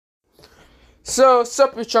So,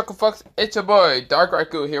 sup you chuckle fucks, it's your boy Dark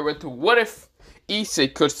Raikou here with What If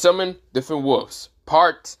Issei Could Summon Different Wolves,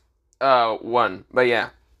 part 1. But yeah.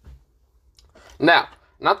 Now,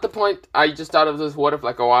 not the point, I just thought of this what if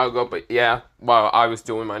like a while ago, but yeah, while I was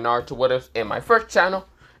doing my Naruto what ifs in my first channel,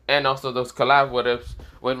 and also those collab what ifs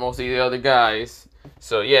with most of the other guys.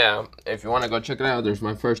 So yeah, if you want to go check it out, there's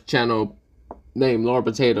my first channel named Lord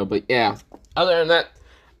Potato, but yeah. Other than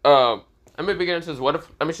that, let me begin into this what if.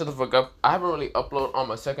 Let me shut the fuck up. I haven't really uploaded on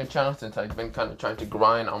my second channel since I've been kind of trying to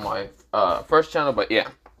grind on my first channel, but yeah.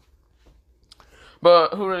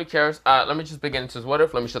 But who really cares? Let me just begin into this what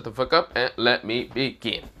if. Let me shut the fuck up and let me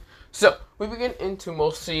begin. So, we begin into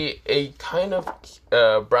mostly a kind of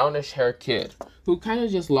brownish hair kid who kind of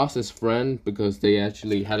just lost his friend because they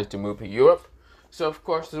actually had to move to Europe. So, of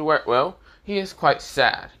course, well, he is quite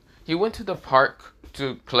sad. He went to the park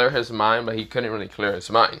to clear his mind, but he couldn't really clear his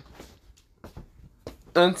mind.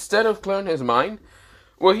 Instead of clearing his mind,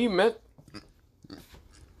 what he met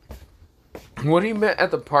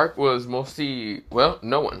at the park was mostly, well,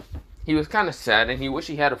 no one. He was kind of sad and he wished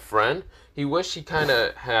he had a friend. He wished he kind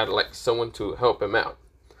of had like someone to help him out.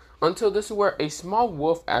 Until this is where a small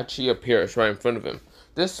wolf actually appears right in front of him.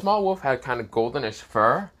 This small wolf had kind of goldenish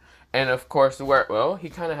fur, and of course, well, he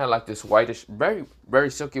kind of had like this whitish, very,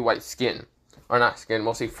 very silky white skin. Or not skin,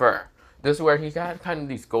 mostly fur. This is where he got kind of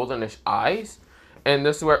these goldenish eyes. And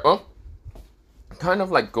this is where, well, kind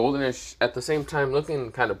of like goldenish at the same time,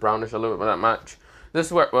 looking kind of brownish a little bit, not much. This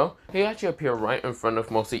is where, well, he actually appeared right in front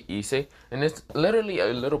of mostly Issei, and it's literally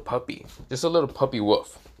a little puppy. Just a little puppy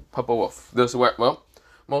wolf. Papa wolf. This is where, well,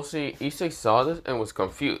 mostly Issei saw this and was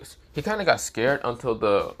confused. He kind of got scared until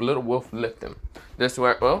the little wolf licked him. This is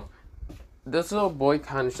where, well, this little boy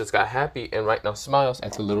kind of just got happy and right now smiles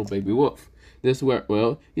at the little baby wolf. This is where,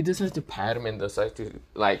 well, he decides to pat him and decides to,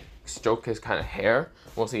 like, stroke his kind of hair,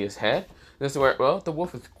 mostly his head. This is where, well, the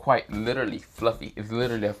wolf is quite literally fluffy. It's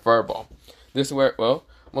literally a fur ball. This is where, well,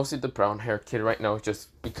 mostly the brown hair kid right now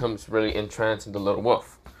just becomes really entranced in the little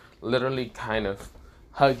wolf. Literally kind of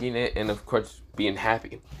hugging it and, of course, being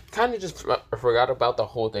happy. Kind of just forgot about the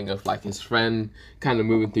whole thing of, like, his friend kind of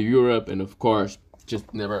moving to Europe and, of course,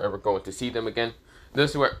 just never ever going to see them again.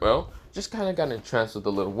 This is where, well, just kind of got entranced with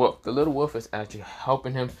the little wolf. The little wolf is actually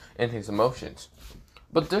helping him in his emotions.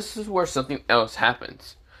 But this is where something else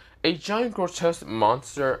happens. A giant grotesque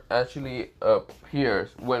monster actually appears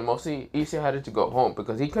when mostly Issei had to go home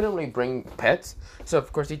because he couldn't really bring pets. So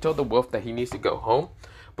of course he told the wolf that he needs to go home.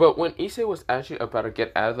 But when Issei was actually about to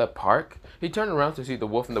get out of the park, he turned around to see the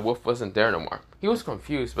wolf and the wolf wasn't there no more. He was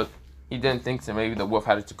confused, but he didn't think so. Maybe the wolf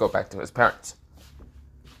had to go back to his parents.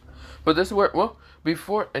 But this is where, well,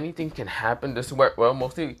 before anything can happen, this is where, well,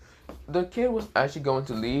 mostly the kid was actually going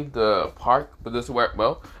to leave the park, but this is where,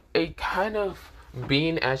 well, a kind of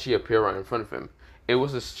being actually appeared right in front of him. It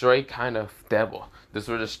was a stray kind of devil. This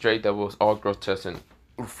was a stray devil was all grotesque and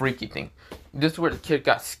freaky thing. This is where the kid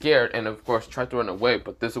got scared and of course tried to run away,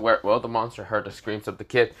 but this is where, well, the monster heard the screams of the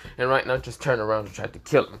kid and right now just turned around and tried to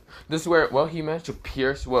kill him. This is where, well, he managed to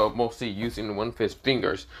pierce, well, mostly using one of his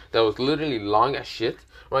fingers that was literally long as shit,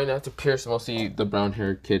 right now to pierce mostly the brown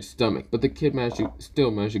haired kid's stomach. But the kid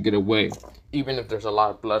still managed to get away, even if there's a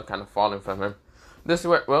lot of blood kind of falling from him. This is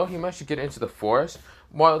where, well, he managed to get into the forest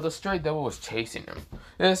while the stray devil was chasing him.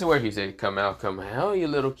 And this is where he said, come out, you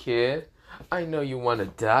little kid. I know you want to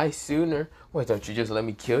die sooner. Why don't you just let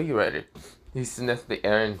me kill you at it? He sniffed the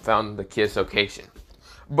air and found the kid's location.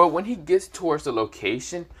 But when he gets towards the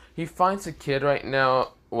location, he finds the kid right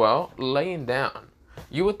now, well, laying down.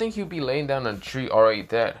 You would think he'd be laying down on a tree already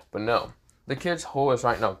dead, but no. The kid's hole is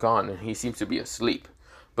right now gone and he seems to be asleep.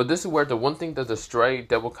 But this is where the one thing that the stray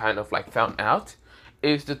devil kind of like found out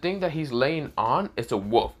is the thing that he's laying on is a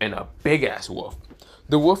wolf, and a big ass wolf.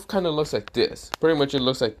 The wolf kind of looks like this. Pretty much it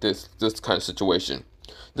looks like this kind of situation.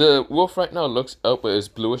 The wolf right now looks up with his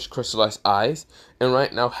bluish crystallized eyes and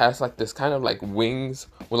right now has like this kind of like wings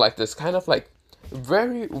with like this kind of like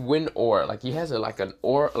very wind aura. Like he has like an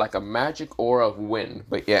aura, like a magic aura of wind.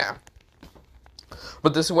 But yeah.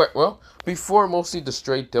 But this is where, well, before mostly the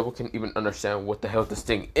stray devil can even understand what the hell this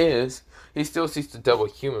thing is, he still sees the devil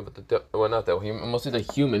human, but well, not devil human, mostly the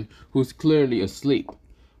human who's clearly asleep.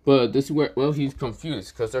 But this is where, well, he's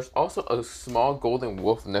confused because there's also a small golden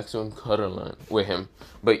wolf next to him cuddling with him.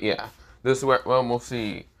 But yeah, this is where, well,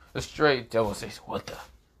 mostly the stray devil says, what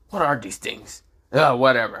are these things?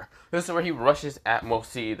 Whatever. This is where he rushes at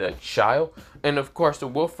mostly the child. And of course, the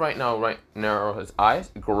wolf right now narrows his eyes,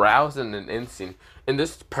 growls in an instant. And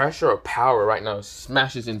this pressure of power right now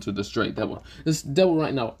smashes into the stray devil. This devil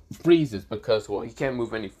right now freezes because, well, he can't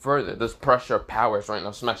move any further. This pressure of power is right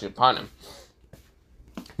now smashing upon him.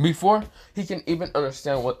 Before he can even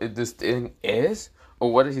understand what this thing is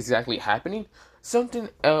or what is exactly happening, something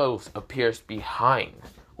else appears behind.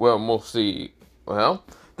 Well, mostly, well,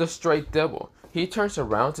 the straight devil. He turns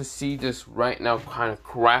around to see this right now kind of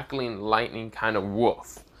crackling lightning kind of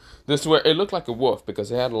wolf. This is where it looked like a wolf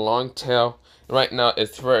because it had a long tail. Right now,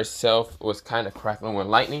 its fur itself was kind of crackling with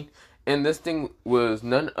lightning. And this thing was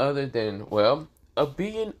none other than, well, a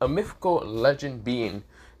being, a mythical legend being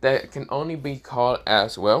that can only be called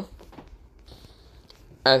as, well,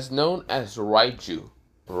 as known as Raiju.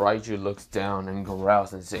 Raiju looks down and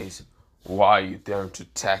growls and says, "Why are you daring to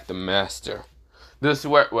attack the master?" This is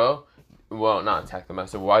where, well, not attack the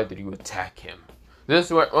master. Why did you attack him? This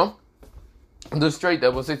is where, well, the straight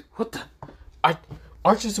devil says, "What the?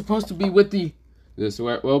 Aren't you supposed to be with the?" This is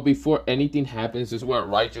where, well, before anything happens, this is where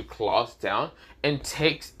Raiju claws down and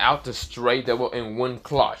takes out the stray devil in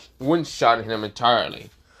one shot at him entirely.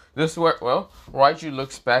 This is where, well, Raiju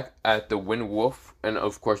looks back at the wind wolf, and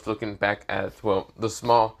of course looking back at, well, the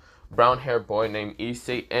small brown-haired boy named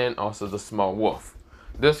Issei, and also the small wolf.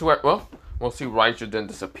 This is where, well, we'll see Raiju then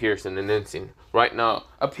disappears in an instant. Right now,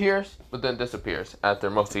 appears, but then disappears after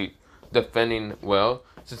mostly defending, well,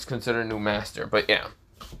 since considered new master. But yeah.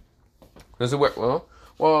 This is where,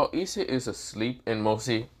 well, Issei is asleep and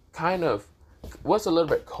mostly kind of was a little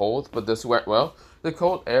bit cold, but this is where, well, the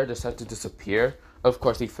cold air decided to disappear. Of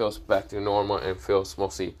course, he feels back to normal and feels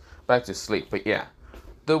mostly back to sleep. But yeah,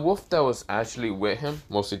 the wolf that was actually with him,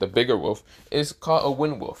 mostly the bigger wolf, is called a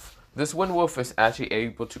wind wolf. This wind wolf is actually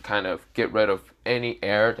able to kind of get rid of any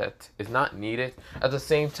air that is not needed. At the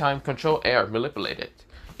same time, control air, manipulate it,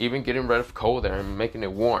 even getting rid of cold air and making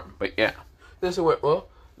it warm. But yeah, this is where, well,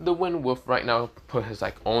 the wind wolf right now put his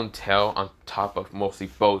like own tail on top of mostly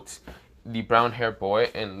both the brown-haired boy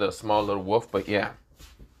and the small little wolf. But yeah,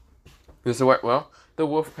 this is where, well, the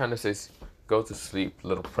wolf kind of says, "Go to sleep,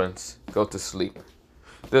 little prince. Go to sleep."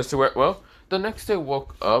 This is where, well, the next day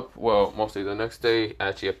woke up. Well, mostly the next day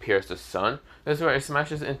actually appears the sun. This is where it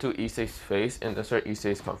smashes into Issei's face, and this is where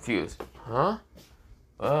Issei is confused. Huh?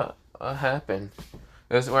 What happened?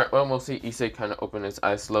 This is where, well, mostly Issei kind of opened his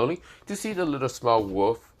eyes slowly to see the little small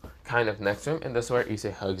wolf kind of next to him, and this is where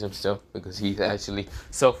Issei hugs him still because he's actually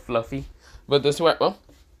so fluffy. But this is where, well,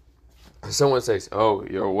 someone says, "Oh,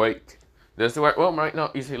 you're awake." This is where, well, right now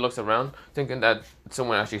Issei looks around thinking that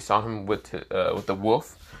someone actually saw him with the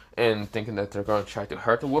wolf and thinking that they're going to try to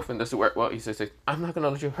hurt the wolf. And this is where, well, Issei says, "I'm not going to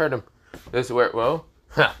let you hurt him." This is where, well,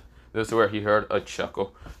 this is where he heard a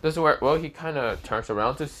chuckle. This is where, well, he kind of turns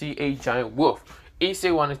around to see a giant wolf.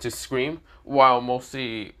 Issei wanted to scream while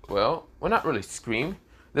mostly, well, not really scream.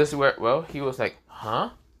 This is where, well, he was like,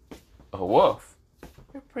 "Huh? A wolf?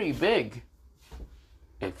 You're pretty big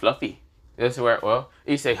and fluffy." This is where, well,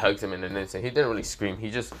 Issei hugs him in an instant. He didn't really scream. He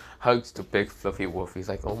just hugs the big fluffy wolf. He's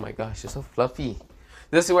like, "Oh my gosh, you're so fluffy."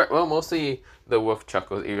 This is where, well, mostly the wolf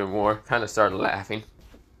chuckles even more, kind of started laughing.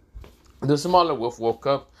 The smaller wolf woke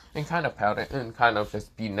up and kind of pouted and kind of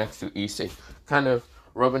just be next to Issei, kind of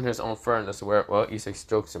rubbing his own fur. And this is where, well, Issei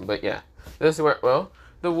strokes him. But yeah, this is where, well,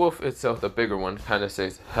 the wolf itself, the bigger one, kind of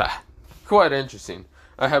says, "Ha, quite interesting.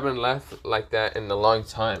 I haven't laughed like that in a long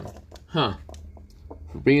time. Huh.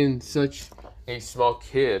 Being such a small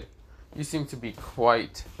kid, you seem to be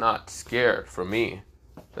quite not scared for me."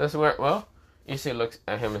 That's where, well, Issei looks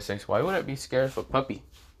at him and says, "Why would I be scared for puppy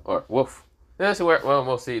or wolf?" That's where, well,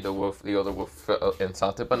 mostly the wolf, the other wolf, felt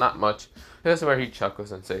insulted, but not much. That's where he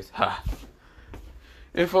chuckles and says, "Ha,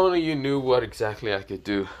 if only you knew what exactly I could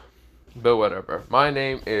do. But whatever. My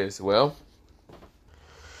name is, well."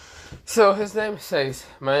 So his name says,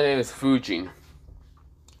 "My name is Fujin."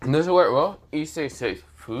 And this is where, well, Issei says,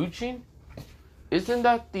 "Fujin? Isn't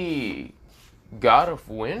that the god of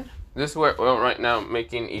wind?" This is where, well, right now,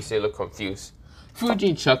 making Issei look confused.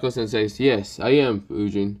 Fujin chuckles and says, "Yes, I am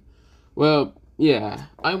Fujin. Well, yeah,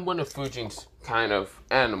 I'm one of Fujin's kind of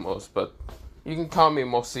animals, but you can call me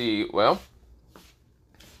mostly, well,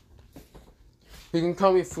 you can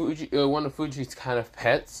call me one of Fuji's kind of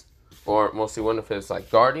pets, or mostly one of his, like,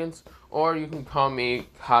 guardians, or you can call me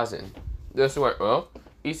Kazan." This is where, well,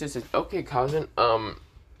 Issei says, "Okay, Kazan,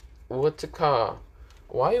 what to call?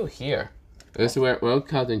 Why are you here?" This is where, well,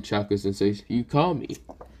 Kazan chuckles and says, "You call me.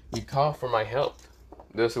 You call for my help."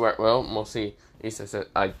 This is where, well, mostly Issei says,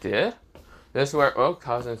 "I did?" This is where, well,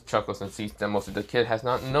 Kazan chuckles and sees that mostly the kid has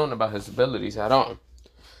not known about his abilities at all.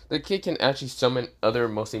 The kid can actually summon other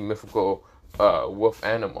mostly mythical wolf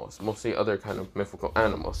animals, mostly other kind of mythical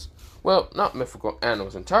animals. Well, not mythical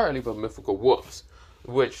animals entirely, but mythical wolves,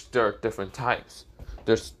 which there are different types.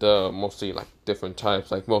 There's the mostly like different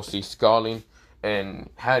types, like mostly Scarling and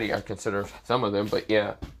Hattie are considered some of them, but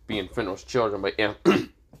yeah, being Finral's children, but yeah.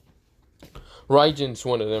 Raijin's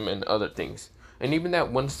one of them, and other things. And even that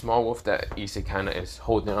one small wolf that Issei kind of is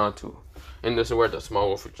holding on to. And this is where the small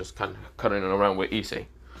wolf is just kind of cutting around with Issei.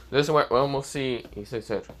 This is where, well, we'll see. Issei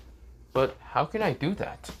said, but how can I do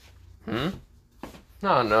that?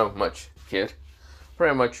 No, much, kid.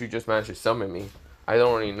 Pretty much you just managed to summon me. I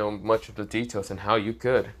don't really know much of the details and how you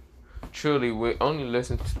could. Truly, we only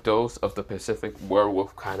listen to those of the Pacific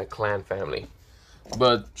werewolf kind of clan family.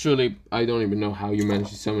 But truly, I don't even know how you managed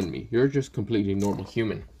to summon me. You're just completely normal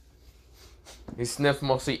human. He sniffed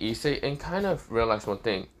mostly Issei and kind of realized one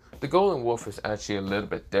thing. The golden wolf is actually a little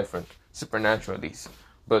bit different, supernatural at least,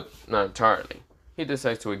 but not entirely. He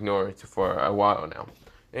decides to ignore it for a while now.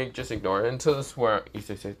 And just ignore it until this is where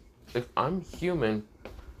Issei said, if I'm human,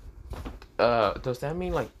 does that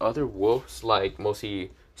mean like other wolves, like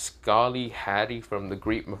mostly Scully, Hattie from the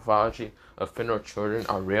Greek mythology of Fenrir children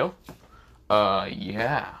are real?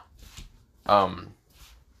 Yeah.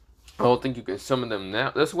 I don't think you can summon them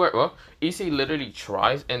now. That's where, well, Issei literally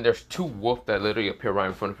tries, and there's two wolves that literally appear right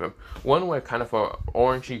in front of him. One with kind of a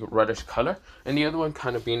orangey reddish color, and the other one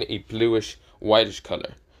kind of being a bluish whitish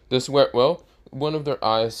color. This where, well, one of their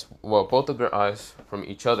eyes, well, both of their eyes from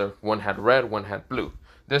each other, one had red, one had blue.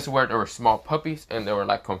 This is where there were small puppies, and they were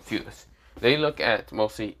like confused. They look at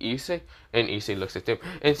mostly Issei, and Issei looks at them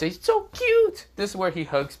and says, so cute! This is where he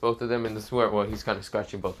hugs both of them, and this is where, well, he's kind of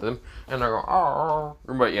scratching both of them. And I go, oh,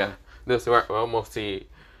 but yeah, this is where, well, mostly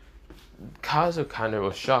Kazu kind of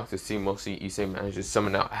was shocked to see mostly Issei manage to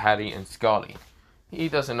summon out Hattie and Scully. He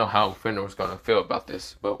doesn't know how Fenrir was going to feel about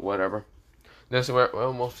this, but whatever. This is where,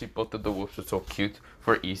 well, mostly both of the wolves are so cute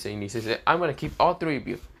for Issei, and Issei said, I'm going to keep all three of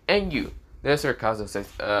you, and you. This is where Kazu says,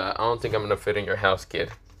 I don't think I'm going to fit in your house, kid.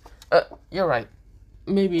 You're right.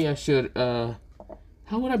 Maybe I should, how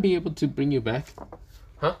would I be able to bring you back?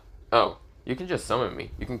 Huh? Oh, you can just summon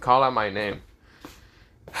me. You can call out my name.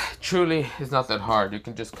 Truly, it's not that hard. You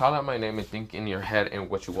can just call out my name and think in your head and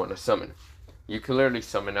what you want to summon. You can literally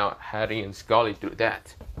summon out Hattie and Scully through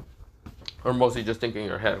that. Or mostly just think in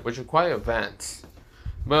your head, which is quite advanced.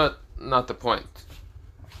 But not the point.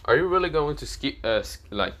 Are you really going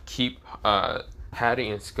to keep Hattie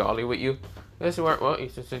and Scully with you? This is where, well, you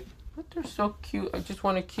just say, but they're so cute, I just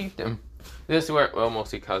want to keep them. This is where, well,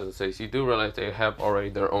 mostly Kazu says, you do realize they have already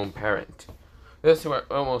their own parent. This is where,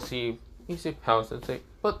 well, mostly Issei pouts and say,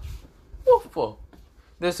 but Wolfo.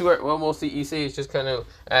 This is where, well, mostly Issei is just kind of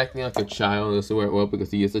acting like a child. This is where, well, because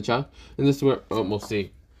he is a child. And this is where, well,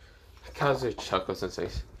 mostly Kazu chuckles and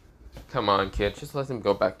says, come on, kid, just let them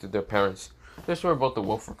go back to their parents. This is where both the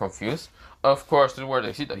wolf were confused. Of course, this is where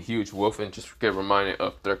they see the huge wolf and just get reminded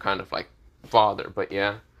of their kind of like father. But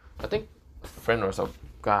yeah, I think Fenrir was a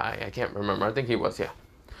guy. I can't remember. I think he was, yeah.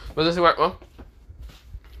 But this is where, well,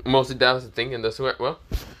 mostly that was the thing. And this is where, well,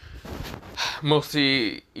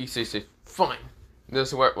 mostly Issei said, fine. This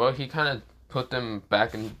is where, well, he kind of put them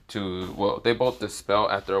back into, well, they both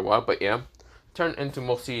dispel after a while. But yeah, turned into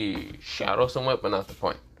mostly shadows somewhat, but not the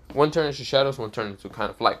point. One turned into shadows, one turned into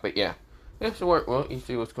kind of light. But yeah, this is where, well,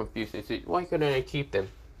 Issei was confused. He said, why couldn't I keep them?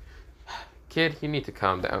 Kid, you need to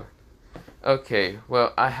calm down. Okay,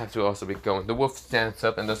 well, I have to also be going. The wolf stands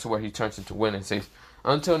up, and this is where he turns into wind and says,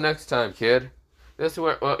 until next time, kid. This is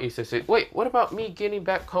where, well, Issei says, wait, what about me getting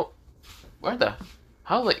back home?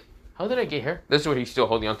 How did I get here? This is where he's still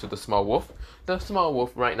holding on to the small wolf. The small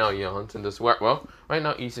wolf right now yawns, and this is where, well, right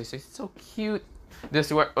now Issei says, so cute. This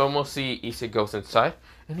is where, almost see Issei goes inside,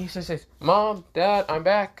 and Issei says, Mom, Dad, I'm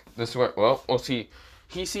back. This is where, well, we'll see.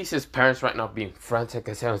 He sees his parents right now being frantic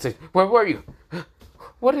as hell and says, where were you?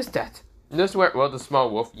 What is that? And this is where, well, the small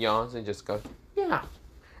wolf yawns and just goes, yeah.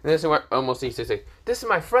 And this is where, almost Issei says, this is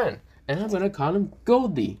my friend, and I'm going to call him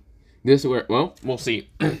Goldie. This is where, well, we'll see.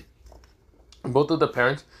 Both of the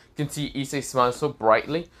parents can see Issei smile so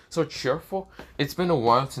brightly, so cheerful. It's been a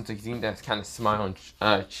while since I've seen that kind of smile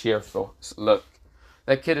and cheerful look.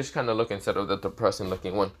 That kid is kind of looking instead of the depressing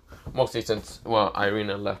looking one. Mostly since, well,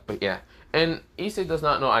 Irina left, but yeah. And Issei does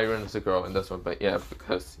not know Irina is a girl in this one, but yeah,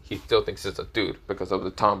 because he still thinks it's a dude because of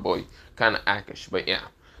the tomboy kind of actish, but yeah.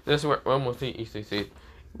 This is where, well, mostly Issei said,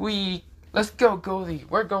 let's go, Goldie.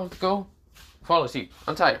 We're going to go fall asleep.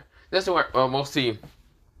 I'm tired. This is where, well, mostly,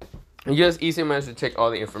 yes, Issei managed to take all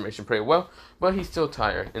the information pretty well, but he's still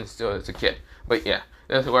tired and still is a kid. But yeah,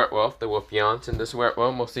 this is where, well, the wolf yawns, and this is where,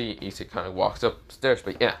 well, mostly Issei kind of walks upstairs,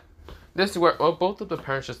 but yeah. This is where, well, both of the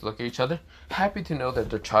parents just look at each other, happy to know that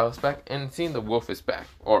their child's back, and seeing the wolf is back,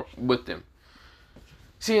 or with them.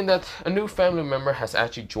 Seeing that a new family member has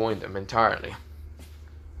actually joined them entirely.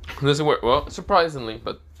 This is where, well, surprisingly,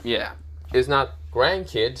 but yeah, it's not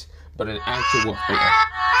grandkids, but an actual wolf.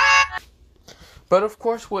 But of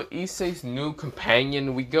course, with Issei's new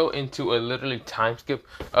companion, we go into a literally time skip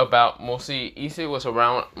about mostly Issei was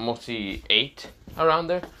around mostly 8 around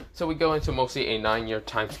there. So we go into mostly a 9-year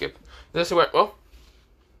time skip. This is where, well,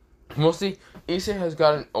 mostly Issei has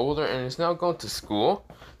gotten older and is now going to school.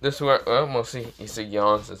 This is where, mostly Issei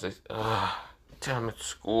yawns and says, damn it,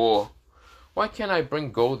 school. Why can't I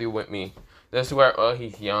bring Goldie with me? This is where,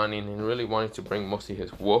 he's yawning and really wanting to bring mostly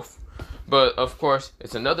his wolf. But, of course,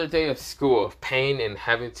 it's another day of school, of pain and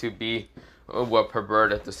having to be,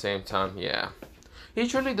 perverted at the same time. Yeah. He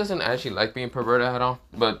truly doesn't actually like being perverted at all.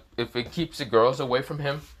 But if it keeps the girls away from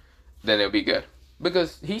him, then it'll be good.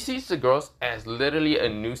 Because he sees the girls as literally a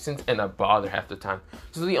nuisance and a bother half the time.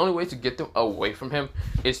 So the only way to get them away from him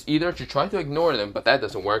is either to try to ignore them, but that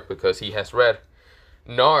doesn't work because he has read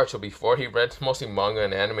Naruto before. He read mostly manga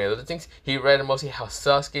and anime and other things. He read mostly how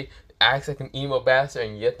Sasuke acts like an emo bastard,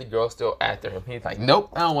 and yet the girls still after him. He's like, nope,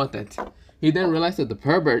 I don't want that. He then realized that the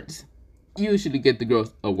perverts usually get the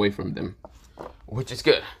girls away from them, which is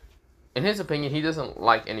good. In his opinion, he doesn't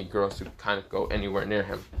like any girls to kind of go anywhere near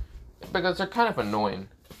him because they're kind of annoying.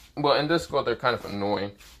 Well, in this school, they're kind of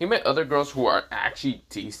annoying. He met other girls who are actually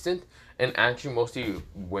decent and actually mostly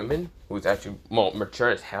women who's actually more mature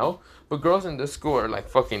as hell. But girls in this school are like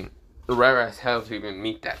fucking rare as hell to even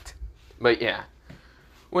meet that. But yeah.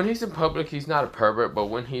 When he's in public, he's not a pervert, but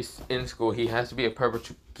when he's in school, he has to be a pervert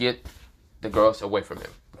to get the girls away from him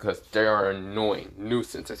because they are annoying,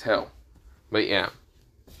 nuisance as hell. But yeah.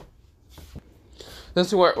 This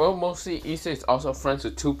is where, well, mostly Issei is also friends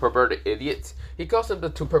with 2 perverted idiots. He calls them the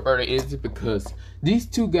 2 perverted idiots because these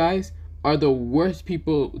 2 guys are the worst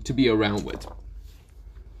people to be around with.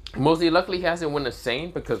 Mostly, luckily, he hasn't went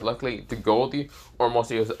insane because luckily the Goldie or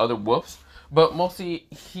mostly his other wolves, but mostly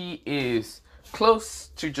he is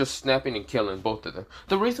close to just snapping and killing both of them.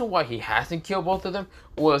 The reason why he hasn't killed both of them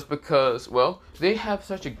was because, well, they have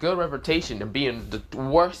such a good reputation of being the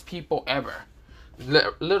worst people ever.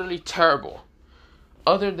 Literally terrible.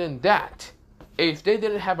 Other than that, if they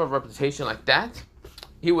didn't have a reputation like that,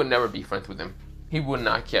 he would never be friends with them. He would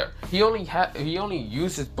not care. He only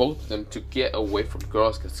uses both of them to get away from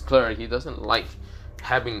girls because clearly he doesn't like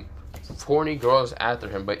having horny girls after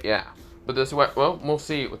him. But yeah. But this is why, well,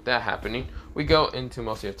 mostly with that happening, we go into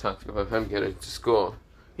mostly a time skip of him getting to school.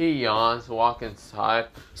 He yawns, walks inside,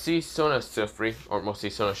 sees Sona Sifri, or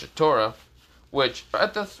mostly Sona Shitora, which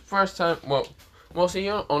at the first time, well, mostly he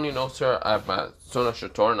only knows her about Sona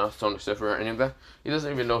Shitora, not Sona Sifri or any of that. He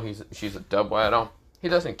doesn't even know she's a double at all. He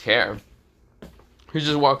doesn't care. He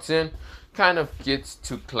just walks in, kind of gets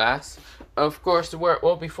to class. Of course,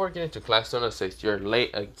 before getting to class, Sona says, "You're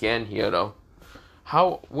late again, Hiro.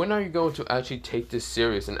 When are you going to actually take this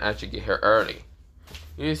serious and actually get here early?"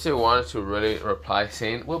 Issei wanted to really reply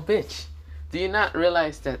saying, "Well, bitch, do you not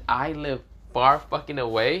realize that I live far fucking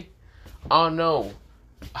away? Oh no,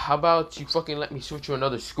 how about you fucking let me switch to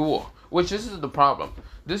another school?" Which this is the problem.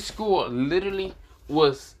 This school literally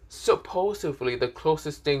was supposedly the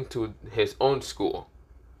closest thing to his own school.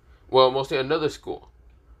 Well, mostly another school.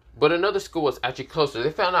 But another school was actually closer.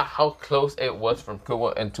 They found out how close it was from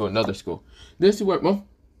Kuwa and to another school. This is where, well,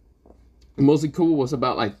 mostly Kuwa was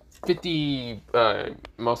about like 50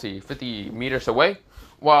 meters away,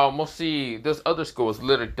 while mostly this other school was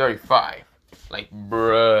literally 35. Like,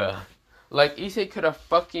 bruh. Like, Issei could have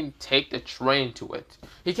fucking take the train to it.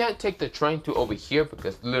 He can't take the train to over here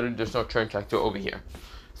because literally there's no train track to over here.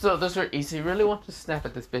 So this is where Issei really wants to snap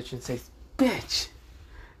at this bitch and says, "Bitch,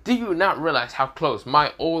 do you not realize how close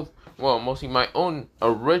my own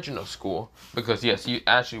original school," because yes, he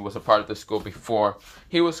actually was a part of this school before.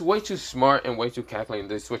 He was way too smart and way too calculating.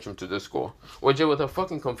 They switched him to this school, which it was a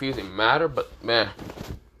fucking confusing matter, but man,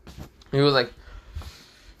 he was like,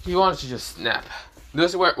 he wanted to just snap.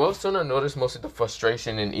 This is where, well, Sona noticed most of the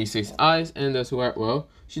frustration in Issei's eyes, and this is where, well,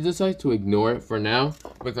 she decides to ignore it for now,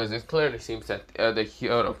 because it clearly seems that the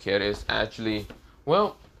Hyoto kid is actually,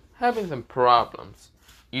 well, having some problems.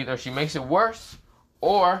 Either she makes it worse,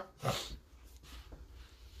 or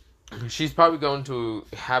she's probably going to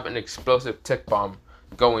have an explosive tick bomb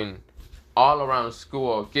going all around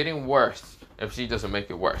school, getting worse if she doesn't make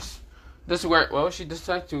it worse. This is where, well, she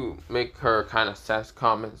decides to make her kind of sass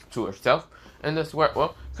comments to herself, and this is where,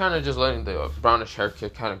 well, kind of just letting the brownish hair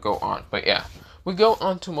kid kind of go on. But yeah, we go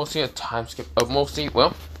on to mostly a time skip of mostly,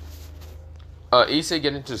 well, Issei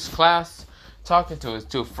getting to his class, talking to his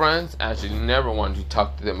 2 friends, actually never wanted to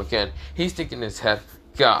talk to them again. He's thinking in his head,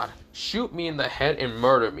 "God, shoot me in the head and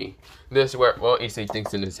murder me." This is where, well, Issei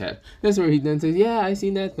thinks in his head. This is where he then says, "Yeah, I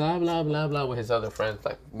seen that, blah, blah, blah, blah," with his other friends,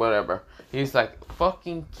 like, whatever. He's like,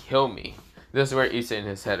 "Fucking kill me." This is where Issei in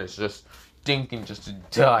his head is just thinking just to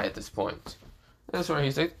die at this point. That's where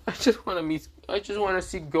he says, I just want to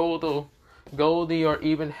see Goldie, or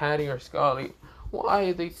even Hattie or Scully. Why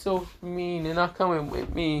are they so mean and not coming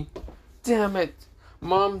with me? Damn it.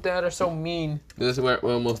 Mom, Dad are so mean. This is where,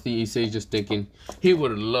 well, mostly Issei just thinking he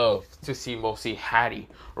would love to see mostly Hattie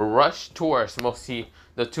rush towards mostly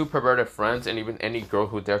the two perverted friends and even any girl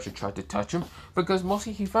who dares to try to touch him. Because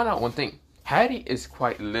mostly he found out one thing. Hattie is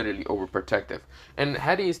quite literally overprotective. And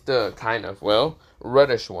Hattie is the kind of, well,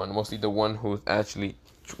 reddish one. Mostly the one who actually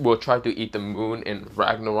will try to eat the moon in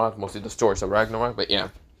Ragnarok. Mostly the stories of Ragnarok, but yeah.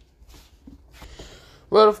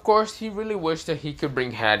 Well, of course, he really wished that he could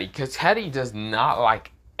bring Hattie, because Hattie does not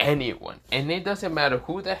like anyone. And it doesn't matter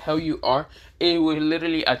who the hell you are, it will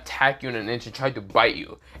literally attack you in an inch and try to bite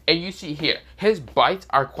you. And you see here, his bites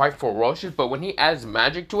are quite ferocious, but when he adds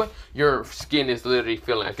magic to it, your skin is literally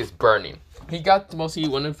feeling like it's burning. He got mostly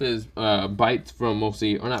one of his bites from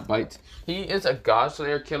mostly, or not bites, he is a God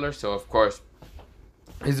Slayer killer, so of course,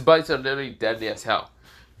 his bites are literally deadly as hell.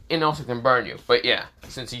 And also can burn you. But yeah,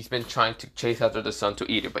 since he's been trying to chase after the sun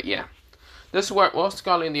to eat it. But yeah. This is where, well,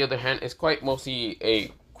 Scully on the other hand is quite mostly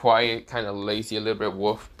a quiet, kind of lazy, a little bit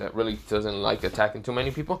wolf that really doesn't like attacking too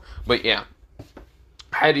many people. But yeah.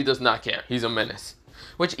 Hattie does not care. He's a menace.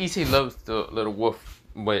 Which Issei loves the little wolf.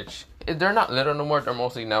 Which, they're not little no more. They're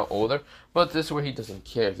mostly now older. But this is where he doesn't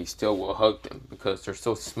care. He still will hug them. Because they're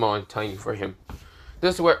so small and tiny for him.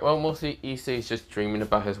 This is where, well, mostly Issei is just dreaming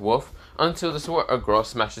about his wolf. Until this is where a girl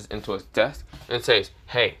smashes into his desk and says,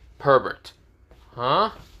 "Hey, pervert."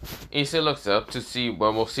 Huh? Issei looks up to see,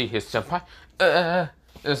 well, we'll see his senpai.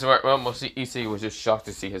 This is where, well, mostly Issei was just shocked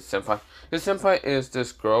to see his senpai. His senpai is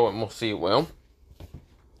this girl, and we'll see, well.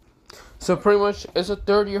 So pretty much, it's a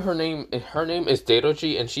third year, her name is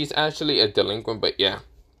Daidoji, and she's actually a delinquent, but yeah.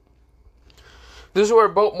 This is where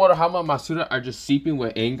both Morohama and Masuda are just seeping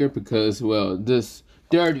with anger because, well, this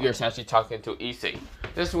third year is actually talking to Issei.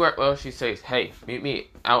 This is where, well, she says, "Hey, meet me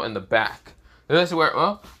out in the back." This is where,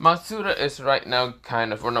 well, Masuda is right now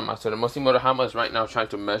kind of, or not Masuda, mostly Morohama is right now trying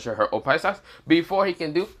to measure her oppai size. Before he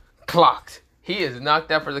can do, clocked. He is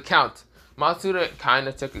knocked out for the count. Masuda kind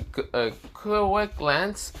of took a quick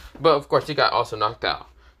glance, but of course he got also knocked out.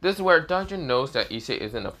 This is where Dungeon knows that Issei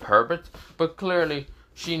isn't a pervert, but clearly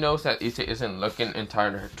she knows that Issei isn't looking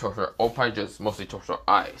entirely towards her oppai, just mostly towards her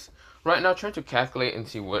eyes. Right now, trying to calculate and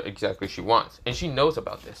see what exactly she wants. And she knows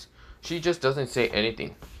about this. She just doesn't say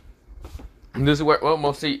anything. And this is where, well,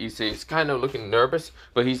 mostly Issei is kind of looking nervous,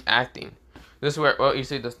 but he's acting. This is where, well,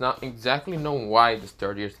 Issei does not exactly know why this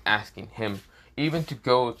third year is asking him even to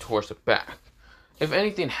go towards the back. If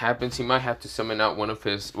anything happens, he might have to summon out one of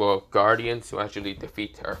his, well, guardians to actually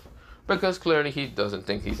defeat her. Because clearly he doesn't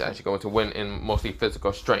think he's actually going to win in mostly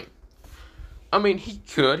physical strength. I mean, he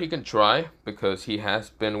can try, because he has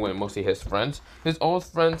been with mostly his friends. His old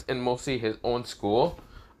friends in mostly his own school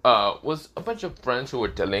was a bunch of friends who were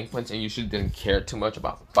delinquents and usually didn't care too much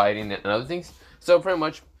about fighting and other things. So pretty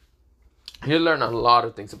much, he learned a lot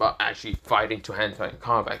of things about actually fighting to hand-to-hand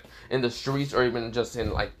combat in the streets or even just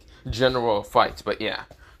in, like, general fights. But yeah,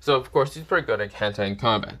 so of course, he's pretty good at hand-to-hand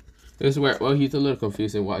combat. This is where, well, he's a little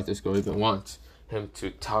confused in why this girl even wants him to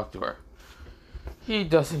talk to her. He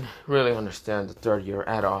doesn't really understand the third year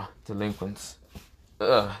at all, delinquents.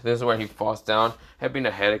 This is where he falls down, having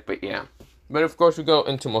a headache, but yeah. But of course we go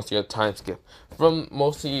into mostly a time skip. From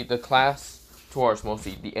mostly the class towards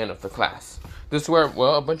mostly the end of the class. This is where,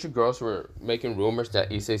 well, a bunch of girls were making rumors that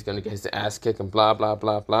Issei is going to get his ass kicked and blah, blah,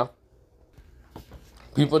 blah, blah.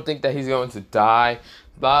 People think that he's going to die,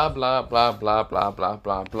 blah, blah, blah, blah, blah, blah,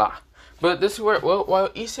 blah, blah. But this is where, well, while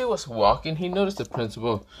Issei was walking, he noticed the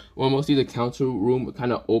principal, well, mostly the council room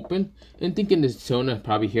kind of open, and thinking this Sona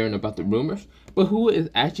probably hearing about the rumors. But who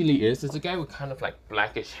it actually is a guy with kind of like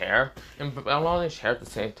blackish hair and longish hair at the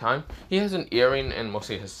same time. He has an earring in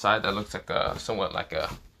mostly his side that looks like somewhat like a,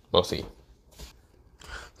 mostly.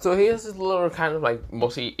 So he has this little kind of like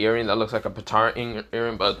mostly earring that looks like a petard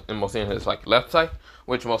earring, but mostly in his like left side,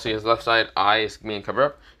 which mostly his left side eye is being covered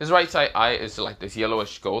up. His right side eye is like this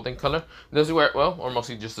yellowish golden color. This is where, well, or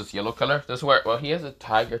mostly just this yellow color. This is where, well, he has a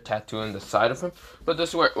tiger tattoo on the side of him. But this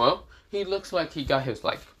is where, well, he looks like he got his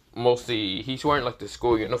like mostly, he's wearing like the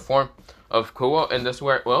school uniform of Kuo. And this is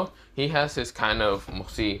where, well, he has his kind of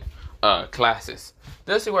mostly classes.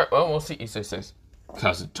 This is where, well, mostly Issei says,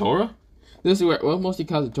 "Kazutora?" This is where, well, mostly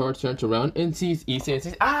Kazutora turns around and sees Issei and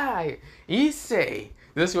says, "Ah, Issei!"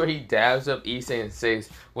 This is where he dabs up Issei and says,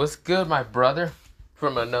 "What's good, my brother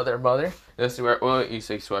from another mother?" This is where, well,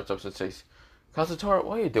 Issei sweats up and says, "Kazutora,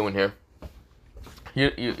 what are you doing here?"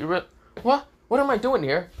 What? What am I doing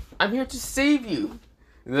here? I'm here to save you.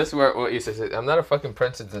 This is where, well, Issei says, "I'm not a fucking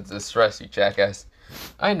princess in distress, you jackass."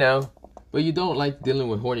 "I know. But you don't like dealing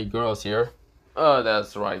with horny girls here. Oh,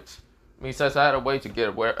 that's right. Besides, I had a way to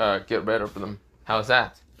get rid of them. How's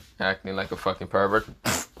that? Acting like a fucking pervert.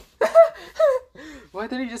 Why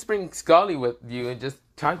didn't you just bring Scully with you and just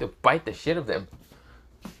try to bite the shit of them?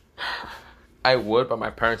 I would, but my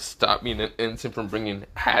parents stopped me in an instant from bringing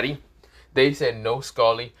Hattie. They said no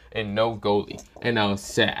Scully and no Goldie. And I was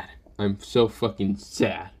sad. I'm so fucking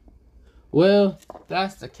sad. Well,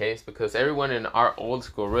 that's the case because everyone in our old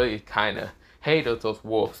school really kind of hated those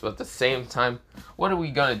wolves. But at the same time, what are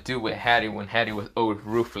we going to do with Hattie when Hattie was always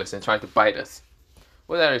ruthless and tried to bite us?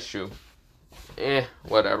 Well, that is true.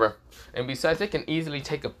 Whatever. And besides, they can easily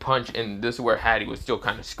take a punch, and this is where Hattie would still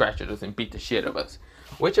kind of scratch at us and beat the shit out of us.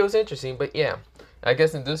 Which was interesting, but yeah. I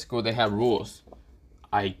guess in this school they have rules.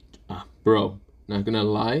 Bro, not gonna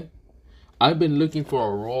lie. I've been looking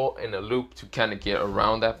for a rule and a loop to kind of get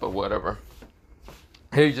around that, but whatever.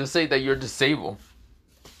 Hey, just say that you're disabled.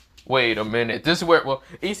 Wait a minute. This is where,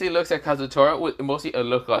 Issei looks at Kazutora with mostly a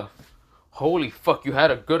look like, holy fuck, you had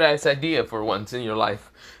a good ass idea for once in your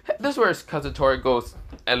life. This is where Kazutora goes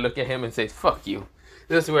and look at him and says, fuck you.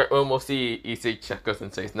 This is where mostly Issei chuckles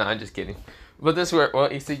and says, nah, I'm just kidding. But this is where,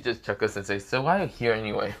 Issei just chuckles and says, so why are you here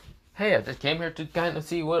anyway? Hey, I just came here to kind of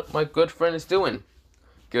see what my good friend is doing.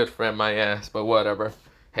 Good friend, my ass, but whatever.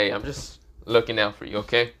 Hey, I'm just looking out for you,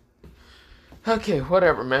 okay? Okay,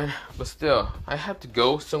 whatever, man. But still, I have to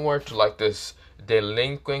go somewhere to like this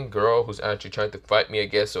delinquent girl who's actually trying to fight me, I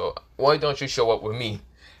guess. So why don't you show up with me?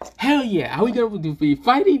 Hell yeah! Are we going to be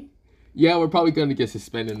fighting? Yeah, we're probably going to get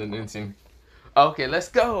suspended in an instant. Okay, let's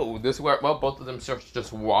go. This is where, both of them start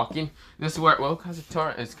just walking. This is where,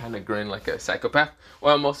 Kazutora is kind of grinning like a psychopath.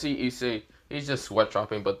 Well, mostly Issei, he's just sweat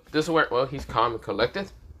dropping. But this is where, he's calm and collected.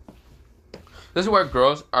 This is where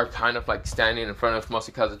girls are kind of like standing in front of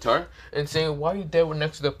mostly Kazutora and saying, why are you there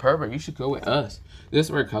next to the pervert? You should go with us. This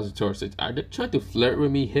is where Kazutora says, are they trying to flirt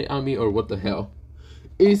with me, hit on me, or what the hell?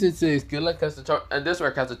 Issei says, good luck, Kazutora. And this is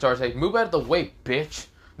where Kazutora says, move out of the way, bitch.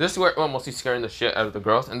 This is where mostly scaring the shit out of the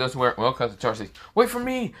girls. And this is where, Kazutora says, wait for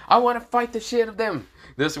me. I want to fight the shit out of them.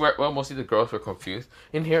 This is where, mostly the girls were confused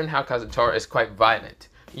in hearing how Kazutora is quite violent.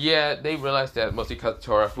 Yeah, they realized that mostly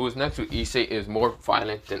Kazutora, who is next to Issei, is more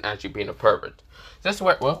violent than actually being a pervert. That's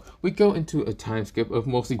where, we go into a time skip of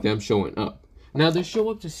mostly them showing up. Now, they show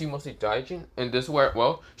up to see mostly Daijin, and this is where,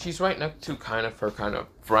 she's right next to kind of her kind of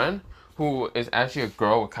friend, who is actually a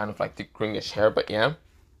girl with kind of like the greenish hair, but yeah.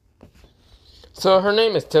 So, her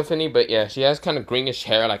name is Tiffany, but yeah, she has kind of greenish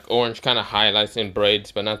hair, like orange kind of highlights and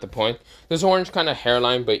braids, but not the point. This orange kind of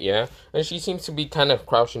hairline, but yeah. And she seems to be kind of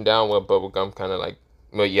crouching down with bubblegum kind of like,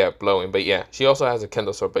 blowing, but yeah. She also has a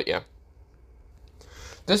Kindle sword, but yeah.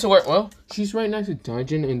 This is where, she's right next to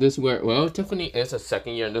Daijin, and this is where, Tiffany is a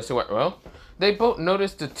second year, and this is where, they both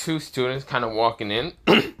noticed the two students kind of walking in.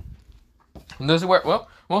 And this is where,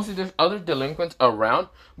 mostly there's other delinquents around,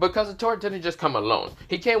 but Kazutora didn't just come alone.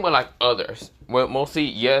 He came with, like, others. Well, mostly,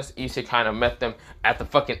 yes, Issei kind of met them at the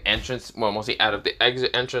fucking entrance, mostly out of the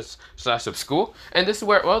exit entrance / of school. And this is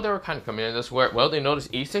where, they were kind of coming in. This is where, they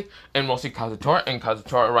noticed Issei and mostly Kazutora, and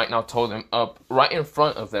Kazutora right now told them up right in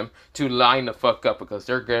front of them to line the fuck up because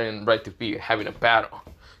they're getting ready to be having a battle.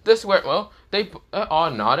 This is where, they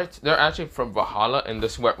all nodded. They're actually from Valhalla, and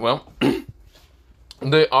this is where,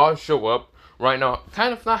 they all show up right now,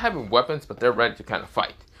 kind of not having weapons, but they're ready to kind of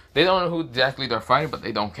fight. They don't know who exactly they're fighting, but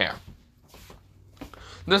they don't care.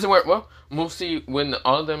 This is where, mostly when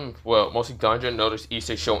all of them, mostly Daijin noticed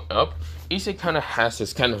Issei showing up, Issei kind of has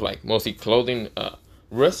his kind of like mostly clothing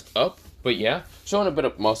wrist up, but yeah, showing a bit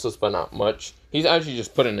of muscles, but not much. He's actually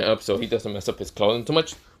just putting it up so he doesn't mess up his clothing too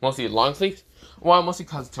much, mostly long sleeves, while mostly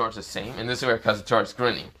Kazutora's the same, and this is where Kazutora's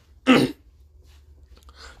grinning. This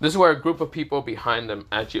is where a group of people behind them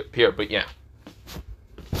actually appear, but yeah.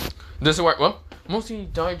 This is where, mostly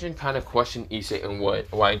Daijin kind of questioned Issei and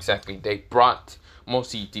why exactly they brought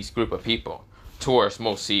mostly these group of people towards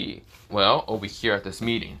mostly, over here at this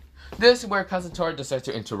meeting. This is where Kazutora decides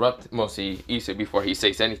to interrupt mostly Issei before he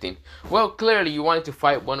says anything. Well, clearly you wanted to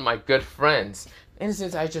fight one of my good friends, and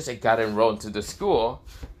since I just got enrolled into the school,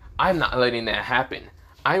 I'm not letting that happen.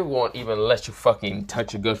 I won't even let you fucking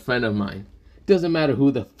touch a good friend of mine. Doesn't matter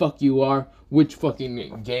who the fuck you are, which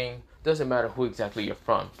fucking gang. Doesn't matter who exactly you're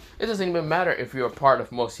from. It doesn't even matter if you're a part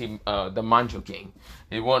of mostly the Manjo gang.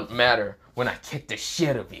 It won't matter when I kick the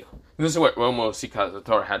shit of you. This is where mostly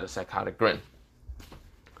Kazutora had a psychotic grin.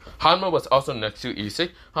 Hanma was also next to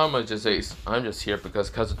Issei. Hanma just says, I'm just here because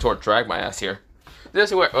Kazutora dragged my ass here. This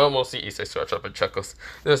is where mostly Issei starts up and chuckles.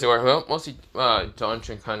 This is where mostly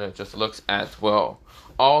Daijin kind of just looks at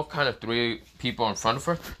all kind of three people in front of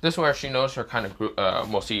her. This is where she knows her kind of group,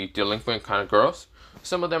 mostly delinquent kind of girls.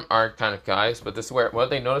 Some of them are kind of guys, but this is where, well,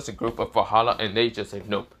 they notice a group of Valhalla and they just say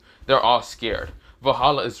nope. They're all scared.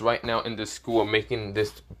 Valhalla is right now in this school making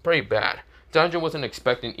this pretty bad. Dungeon wasn't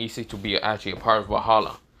expecting Issei to be actually a part of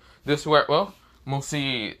Valhalla. This is where, well,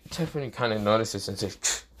 mostly Tiffany kind of notices and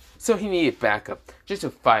says, so he needed backup just to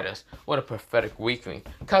fight us. What a pathetic weakling.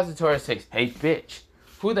 Kazutora says, hey bitch,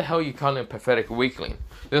 who the hell are you calling a pathetic weakling?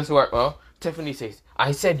 This is where, well, Tiffany says,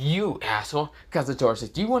 I said you, asshole. Kazutora says,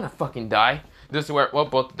 do you want to fucking die? This is where, well,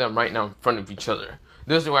 both of them right now in front of each other.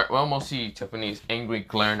 This is where, well, mostly Tiffany's angry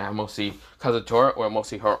glaring at mostly Kazutora, or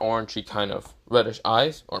mostly her orangey kind of reddish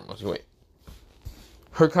eyes, or mostly, wait.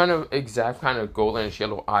 Her kind of exact kind of goldenish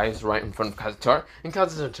yellow eyes right in front of Kazutora. And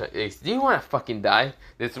Kazutora says, do you want to fucking die?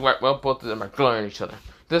 This is where, well, both of them are glaring at each other.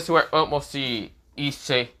 This is where, well, mostly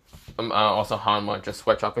Issei, also Hanma just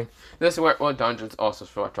sweat dropping. This is where, well, Dungeon's also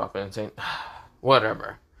sweat dropping and saying,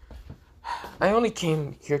 whatever. I only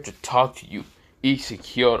came here to talk to you, Issei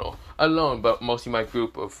Kyoto, alone, but mostly my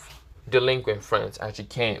group of delinquent friends actually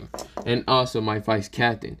came. And also my vice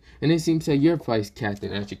captain. And it seems that your vice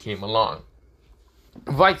captain actually came along.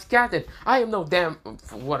 Vice captain, I am no damn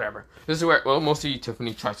whatever. This is where, well, mostly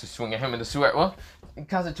Tiffany tries to swing at him, and this is where, well,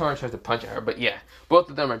 Kazutora tries to punch at her, but yeah, both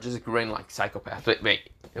of them are just grinning like psychopaths.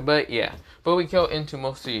 But yeah, but we go into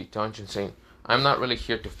mostly Dungeon saying, I'm not really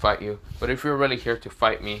here to fight you, but if you're really here to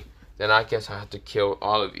fight me, then I guess I have to kill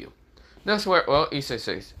all of you. That's where, well, Issei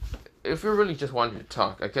says, if you really just wanted to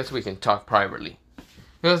talk, I guess we can talk privately.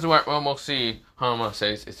 This is where, well, mostly Hama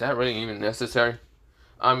says, is that really even necessary?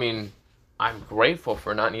 I mean, I'm grateful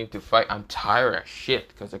for not needing to fight. I'm tired as shit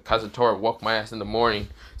because the Kazutora woke my ass in the morning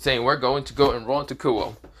saying we're going to go enroll into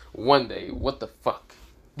Kuo one day. What the fuck?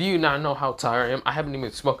 Do you not know how tired I am? I haven't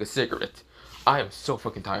even smoked a cigarette. I am so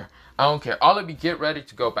fucking tired. I don't care. All of you get ready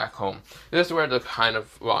to go back home. This is where the kind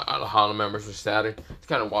of, well, the Hollow members were scattered. It's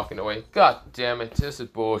kind of walking away. God damn it. This is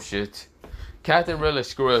bullshit. Captain really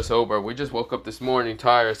screwed us over. We just woke up this morning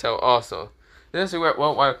tired as hell also. This is where,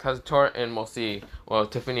 well, while Kazutora and mostly, well,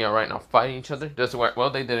 Tiffany are right now fighting each other. This is where, well,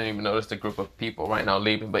 they didn't even notice the group of people right now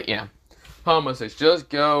leaving, but yeah. Hama says, just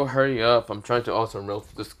go, hurry up. I'm trying to also enroll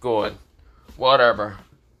to the school and whatever.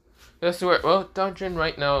 This is where, well, Dungeon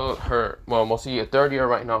right now, well, mostly a third year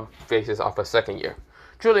right now faces off a second year.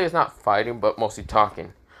 Julia is not fighting, but mostly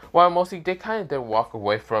talking. While mostly they kind of did walk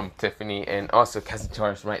away from Tiffany and also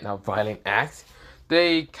Kazutora's right now violent acts,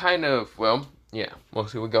 they kind of, well, yeah,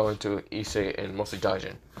 mostly we go into Issei and mostly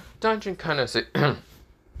Dungeon. Dungeon kind of say,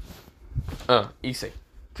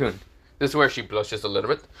 Issei-kun. This is where she blushes a little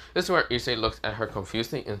bit. This is where Issei looks at her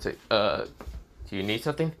confusingly and say, do you need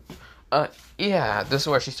something? Yeah, this is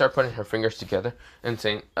where she started putting her fingers together and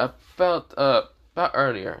saying, about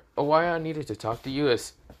earlier, why I needed to talk to you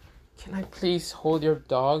is, can I please hold your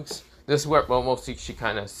dogs? This is where, well, mostly she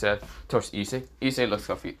kind of said towards Issei. Issei looks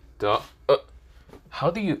confused. How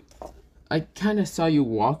do you... I kind of saw you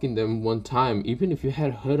walking them one time. Even if you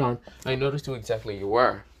had a hood on, I noticed who exactly you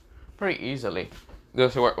were. Pretty easily.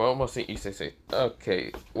 This is where, well, mostly Issei say,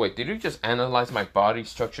 okay, wait, did you just analyze my body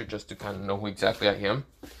structure just to kind of know who exactly I am?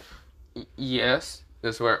 Yes.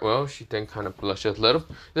 This is where, well, she then kind of blushes a little.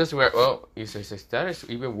 This is where, well, Issei says, that is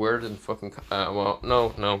even weirder than fucking, well,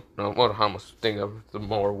 no. What Hama's thing of the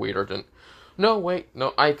more weirder than... No, wait,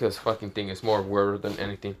 no, Aika's fucking thing is more weirder than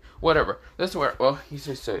anything. Whatever. This is where, well,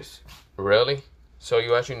 Issei says, really? So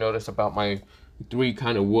you actually noticed about my 3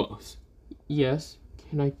 kind of wolves? Yes.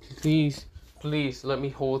 Can I please let me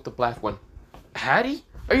hold the black one? Hattie?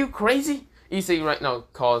 Are you crazy? Issei right now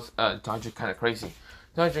calls Dungeon kind of crazy.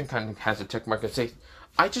 Dungeon kind of has a check mark and says,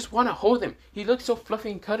 I just want to hold him. He looks so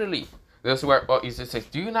fluffy and cuddly. This is where, well, Issei says,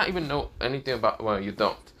 do you not even know anything about, well, you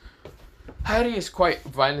don't. Hattie is quite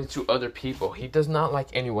violent to other people. He does not like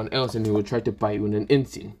anyone else and he will try to bite you in an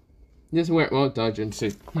instant. This is where, well, Dungeon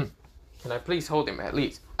says, can I please hold him at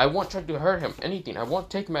least? I won't try to hurt him, anything. I won't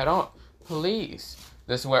take him at all. Please.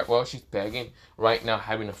 This is where, well, she's begging right now,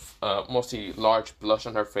 having a mostly large blush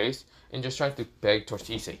on her face and just trying to beg towards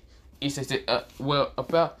Issei. Issei said, well,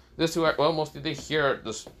 about this is where, well, mostly they hear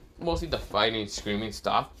this, mostly the fighting, screaming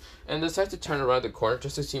stop, and decide to turn around the corner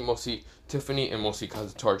just to see mostly Tiffany and mostly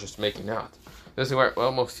Kazutora just making out. This is where,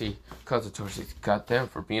 well, mostly Kazutora says, goddamn,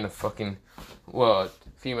 for being a fucking, well,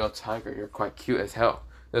 female tiger, you're quite cute as hell.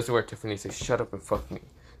 This is where Tiffany says, shut up and fuck me.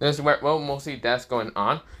 This is where, well, mostly that's going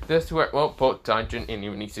on. This is where, well, both Dungeon and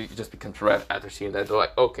even Issei just becomes red after seeing that. They're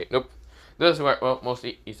like, okay, nope. This is where, well,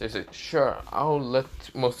 mostly Issei says, sure, I'll let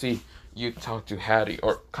mostly you talk to Hattie,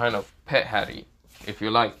 or kind of pet Hattie, if you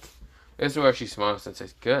like. This is where she smiles and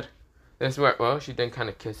says, good. This is where, well, she then kind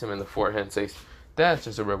of kisses him in the forehead and says, that's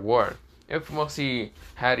just a reward. If mostly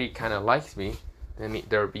Hattie kind of likes me, then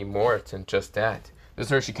there will be more than just that. This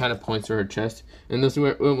is where she kind of points to her chest. And this is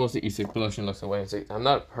where mostly Issei blushing looks away and says, I'm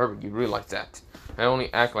not a pervert, you realize that. I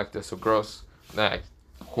only act like this so girls, that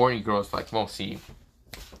horny girls like mostly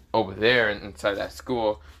over there and inside that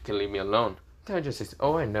school can leave me alone. Tanjiro says,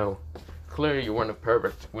 oh, I know. Clearly you weren't a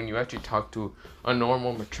pervert. When you actually talked to a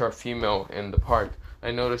normal, mature female in the park, I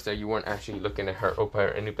noticed that you weren't actually looking at her oppa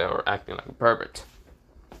or anything or acting like a pervert.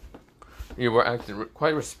 You were acting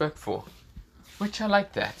quite respectful, which I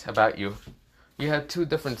like that about you. You had two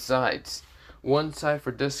different sides. One side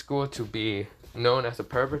for this school to be known as a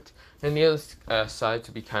pervert, and the other side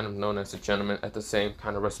to be kind of known as a gentleman at the same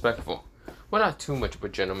kind of respectful. Well, not too much of a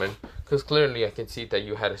gentleman, because clearly I can see that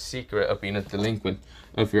you had a secret of being a delinquent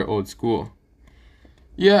of your old school.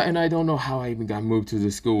 Yeah, and I don't know how I even got moved to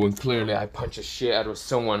this school when clearly I punched the shit out of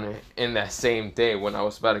someone in that same day when I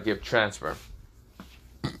was about to give transfer.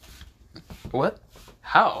 What?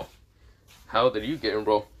 How? How did you get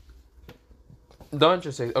enrolled?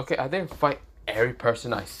 Donja says, okay, I didn't fight every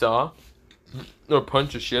person I saw or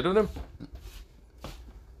punch the shit out of them.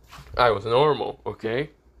 I was normal, okay?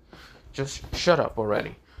 Just shut up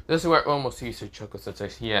already. This is where almost Issei chuckles and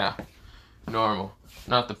says, yeah, normal.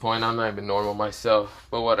 Not the point, I'm not even normal myself,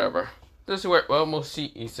 but whatever. This is where almost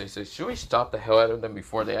Issei says, should we stop the hell out of them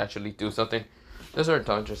before they actually do something? This is where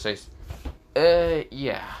Donja says,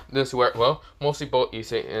 yeah. This is where, well, mostly both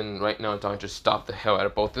Issei and right now Donja stop the hell out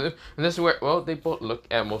of both of them. And this is where, well, they both look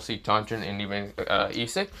at mostly Donja and even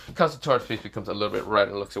Issei. Kazutora's face becomes a little bit red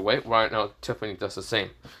and looks away. Right now, Tiffany does the same.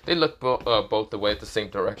 They look both away at the same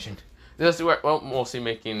direction. This is where, well, mostly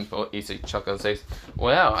making both Issei chuckle and says,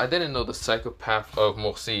 wow, I didn't know the psychopath of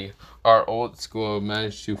mostly our old school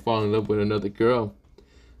managed to fall in love with another girl.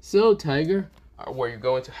 So, Tiger, were you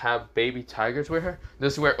going to have baby tigers with her?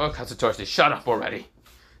 This is where, oh, Kazutora says, shut up already.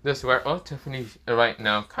 This is where, oh, Tiffany right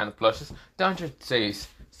now kind of blushes. Donja says,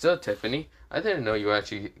 so Tiffany, I didn't know you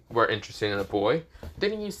actually were interested in a boy.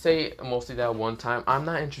 Didn't you say mostly that one time, I'm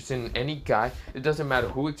not interested in any guy. It doesn't matter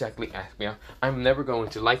who exactly asks me out. I'm never going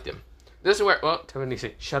to like them. This is where, well, Tiffany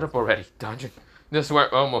says, shut up already, Donja. This is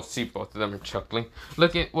where I almost see both of them are chuckling.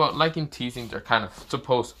 Looking, well, like in teasing, they're kind of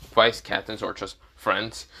supposed vice captains or just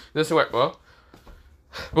friends. This is where, well,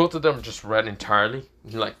 both of them are just red entirely.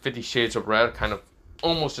 Like 50 Shades of Red, kind of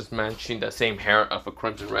almost just matching the same hair of a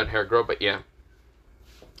crimson red hair girl, but yeah.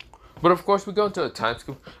 But of course, we go into a time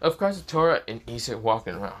scoop of Kazutora and Issei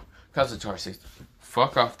walking around. Kazutora says,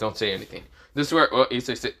 fuck off, don't say anything. This is where, well,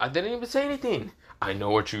 Issei says, I didn't even say anything. I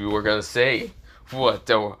know what you were gonna say. What,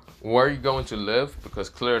 where are you going to live? Because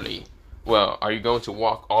clearly, well, are you going to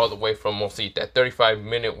walk all the way from mostly that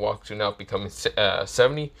 35-minute walk to now becoming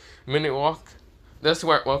 70-minute walk? That's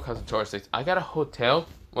where, well, Kazutora says, I got a hotel.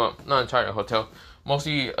 Well, not entirely a hotel.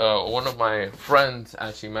 Mostly, one of my friends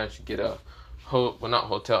actually managed to get a, not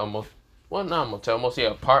hotel, not motel, mostly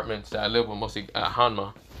apartments that I live with, mostly at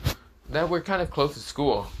Hanma. That we're kind of close to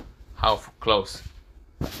school. How close?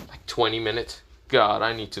 Like 20 minutes? God,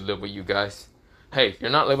 I need to live with you guys. Hey,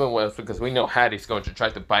 you're not living with us because we know Hattie's going to try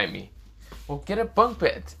to bite me. Well, get a bunk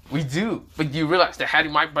bed. We do. But you realize that Hattie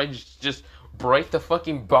might just break the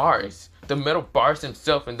fucking bars. The metal bars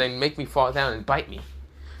himself and then make me fall down and bite me.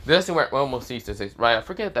 This is where almost Caesar says, right, I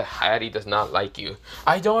forget that Hattie does not like you.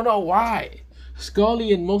 I don't know why.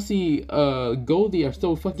 Scully and mostly Goldie are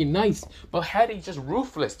so fucking nice, but Hattie's just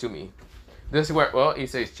ruthless to me. This is where, well,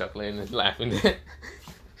 Issei is chuckling and laughing.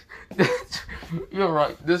 You're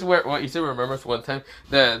right. This is where, well, Issei remembers one time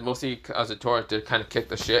that mostly Kazutora did kind of kick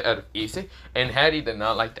the shit out of Issei, and Hattie did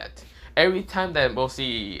not like that. Every time that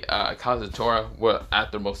mostly Kazutora were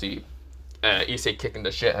after mostly Issei kicking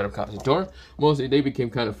the shit out of Kazutora, mostly they became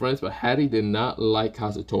kind of friends, but Hattie did not like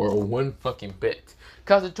Kazutora one fucking bit.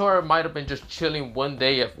 Kazutora might have been just chilling one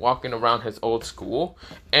day of walking around his old school,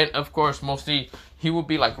 and of course mostly he would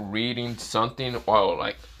be like reading something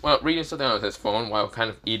while reading something on his phone while kind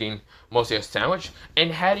of eating mostly a sandwich,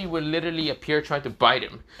 and Hattie would literally appear trying to bite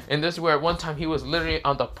him. And this is where one time he was literally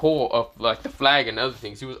on the pole of like the flag and other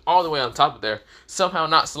things. He was all the way on top of there, somehow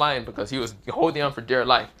not sliding because he was holding on for dear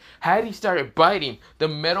life. Hattie started biting the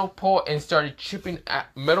metal pole and started chipping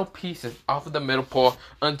at metal pieces off of the metal pole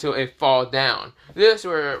until it fall down. This is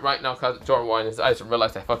where right now Kazutora widened his eyes and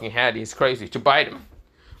realized that fucking Hattie is crazy to bite him.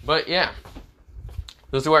 But yeah.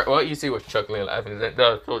 This is where, well, Issei was chuckling and laughing.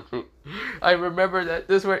 That's so true. I remember that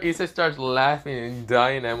this is where Issei starts laughing and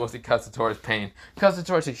dying at mostly Kazutora's pain.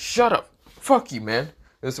 Kazutora says, shut up. Fuck you, man.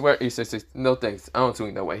 This is where Issei says, no thanks, I don't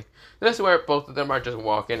swing that way. This is where both of them are just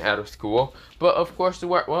walking out of school. But of course,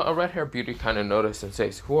 well, a red-haired beauty kind of noticed and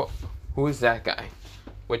says, who is that guy?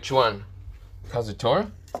 Which one?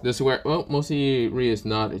 Kazutora? This is where, well, mostly Rias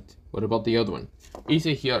nodded. What about the other one?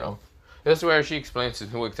 Issei Hiro. This is where she explains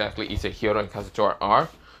who exactly Issei, Hiro, and Kazutora are.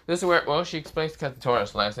 This is where, well, she explains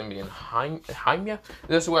Kazutora's last name being Haimya.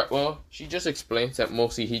 This is where, well, she just explains that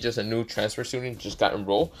mostly he's just a new transfer student, just got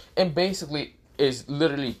enrolled, and basically is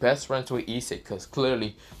literally best friends with Issei, because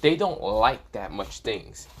clearly they don't like that much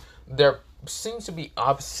things. There seems to be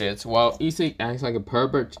opposites. While Issei acts like a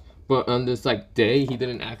pervert, but on this like day, he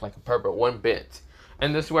didn't act like a pervert one bit.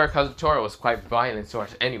 And this is where Kazutora was quite violent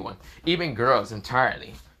towards anyone, even girls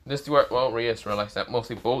entirely. This is where, well, Rias realized that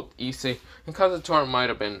mostly both Issei and Kazutora might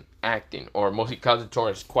have been acting, or mostly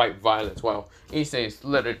Kazutora is quite violent, while Issei is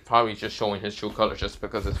literally probably just showing his true colors just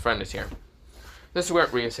because his friend is here. This is where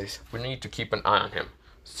Rias says, we need to keep an eye on him.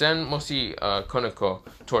 Send mostly Koneko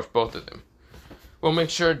towards both of them. We'll make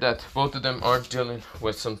sure that both of them aren't dealing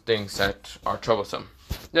with some things that are troublesome.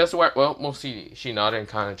 That's where, well, mostly she nodded and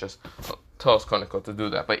kind of just tells Koneko to do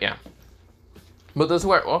that, but yeah. But this is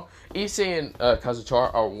where, well, Issei and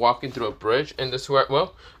Kazutora are walking through a bridge, and this is where,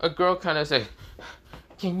 well, a girl kind of says,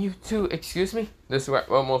 can you two excuse me? This is where,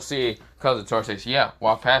 well, mostly Kazutora says, yeah,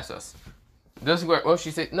 walk past us. This is where, well,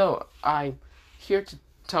 she said, no, I'm here to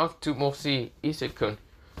talk to mostly Issei-kun.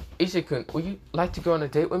 Issei-kun, would you like to go on a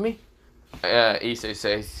date with me? Issei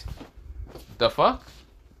says, the fuck?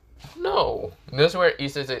 No. This is where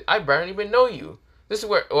Issei says, I barely even know you. This is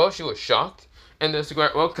where, well, she was shocked. And this is where,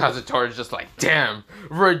 well, Kazutora is just like, damn,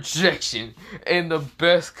 rejection. In the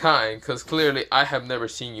best kind, because clearly I have never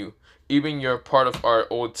seen you. Even you're part of our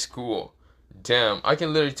old school. Damn, I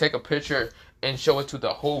can literally take a picture and show it to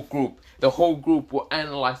the whole group. The whole group will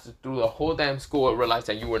analyze it through the whole damn school and realize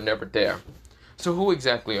that you were never there. So who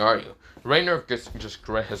exactly are you? Rainer just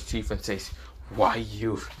grits his teeth and says, why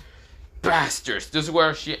you bastards. This is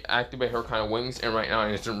where she activates her kind of wings, and right now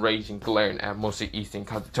it's enraged and glaring at mostly Issei and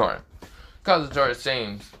Kazutora. Kazutora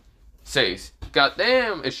says, God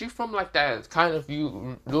damn, is she from like that kind of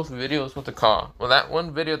those videos, what's it called? Well, that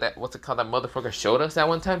one video that, what's it called, that motherfucker showed us that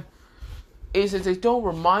one time? It says, don't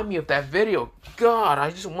remind me of that video. God, I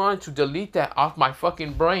just wanted to delete that off my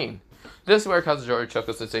fucking brain. This is where Kazutora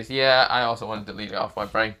chuckles and says, yeah, I also want to delete it off my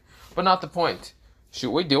brain. But not the point.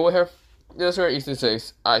 Should we deal with her? This is where Issei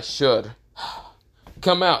says, I should.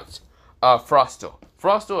 Come out. Frosto.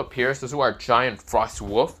 Frosto appears. This is where a giant frost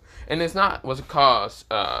wolf. And it's not what's it called,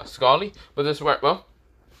 Scully, but this is where, well,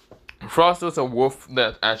 Frosto's a wolf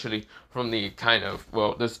that actually from the kind of,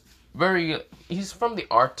 well, he's from the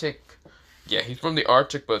Arctic. Yeah, he's from the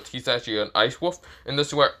Arctic, but he's actually an ice wolf. And this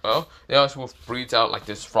is where, well, the ice wolf breathes out like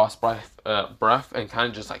this frost breath and kind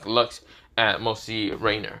of just like looks at mostly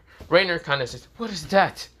Rainer. Rainer kind of says, what is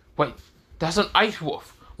that? Wait, that's an ice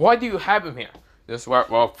wolf. Why do you have him here? This is where,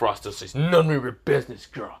 well, Frosto says, none of your business,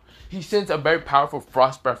 girl. He sends a very powerful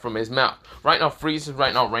frost breath from his mouth. Right now, freezes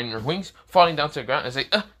right now, Rainer's wings, falling down to the ground and say,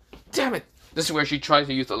 damn it. This is where she tries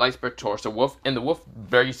to use the light spirit towards the wolf, and the wolf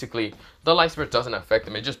basically, the light spirit doesn't affect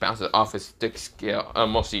him. It just bounces off his thick scale,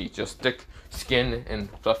 mostly just thick skin and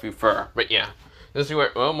fluffy fur. But yeah, this is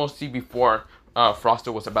where, well, mostly before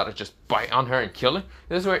Frosto was about to just bite on her and kill her.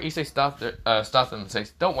 This is where Issei stops him and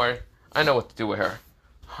says, don't worry, I know what to do with her.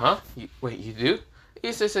 Huh? Wait, you do?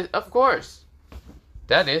 Issei says, of course.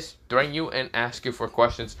 That is, threaten you and ask you for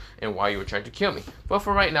questions and why you were trying to kill me. But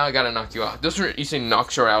for right now, I gotta knock you out. This is where Issei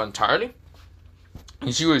knocks her out entirely.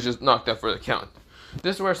 And she was just knocked out for the count.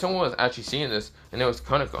 This is where someone was actually seeing this, and it was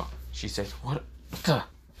Koneko. She says, what the?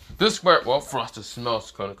 This is where, well, Frosto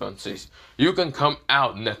smells Koneko and says, you can come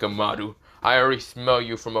out, Nekamaru. I already smell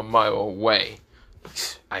you from a mile away.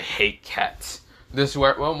 I hate cats. This is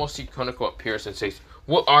where, well, mostly Koneko appears and says,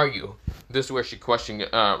 what are you? This is where she questioning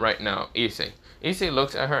right now, Issei. Issei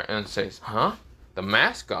looks at her and says, huh? The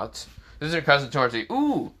mascots? This is her cousin Tori says,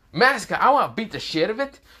 ooh, mascot, I want to beat the shit of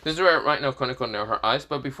it. This is where right now Koneko narrows her eyes,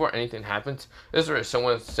 but before anything happens, this is where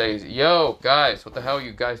someone says, yo, guys, what the hell are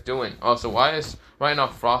you guys doing? Also, why is right now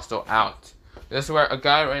Frosto out? This is where a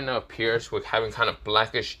guy right now appears with having kind of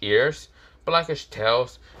blackish ears, blackish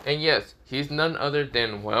tails, and yes, he's none other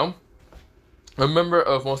than, well, a member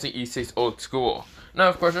of mostly Issei's old school. Now,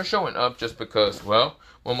 of course, they're showing up just because, well,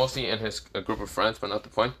 mostly in his group of friends, but not the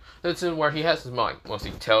point. This is where he has his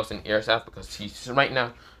mostly tails and ears out because he's right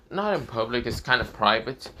now not in public. It's kind of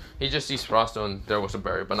private. He just sees Frosto and there was a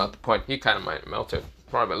berry, but not the point. He kind of might melt it,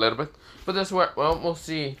 probably a little bit. But this is where, well,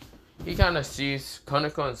 mostly he kind of sees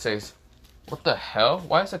Koneko and says, what the hell?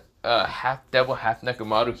 Why is a half devil, half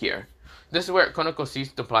Nekamaru here? This is where Koneko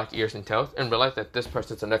sees the black ears and tails and realizes that this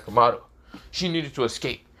person's a Nekamaru. She needed to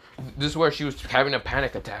escape. This is where she was having a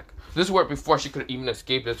panic attack. This is where before she could even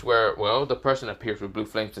escape, this is where, well, the person appears with blue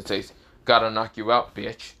flames and says, gotta knock you out,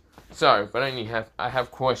 bitch. Sorry, but I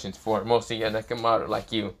have questions for mostly a Nekamaru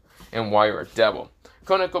like you and why you're a devil.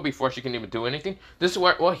 Koneko, before she can even do anything, this is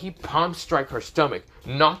where, well, he palm strike her stomach,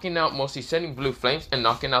 knocking out mostly, sending blue flames and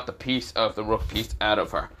knocking out the piece of the rook piece out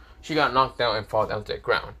of her. She got knocked down and fall down to the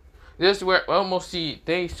ground. This is where, well, mostly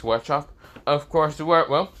they switch off. Of course, where,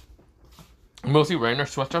 well, mostly Rainer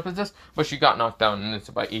switched up as this, but she got knocked down and it's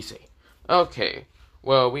by Issei. Okay,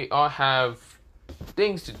 well, we all have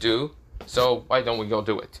things to do, so why don't we go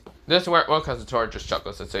do it? This is where, well, Kazutora just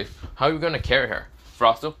chuckles and says, how are you gonna carry her?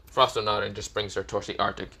 Frosto nods and just brings her towards the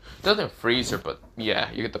Arctic. Doesn't freeze her, but yeah,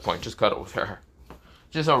 you get the point. Just cuddle with her.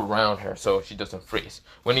 Just around her so she doesn't freeze.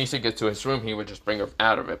 When Issei gets to his room, he would just bring her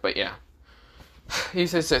out of it, but yeah.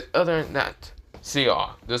 Issei says, other than that, see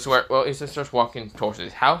y'all. This is where, well, Issei starts walking towards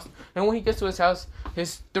his house, and when he gets to his house,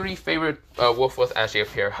 his 3 favorite wolf was actually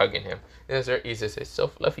appear hugging him. This is where Issei says, so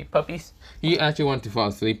fluffy puppies. He actually wanted to fall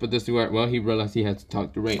asleep, but this is where, well, he realized he had to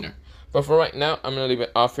talk to Rainer. But for right now, I'm going to leave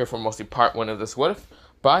it off here for mostly part 1 of this What If.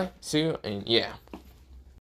 Bye, see you, and yeah.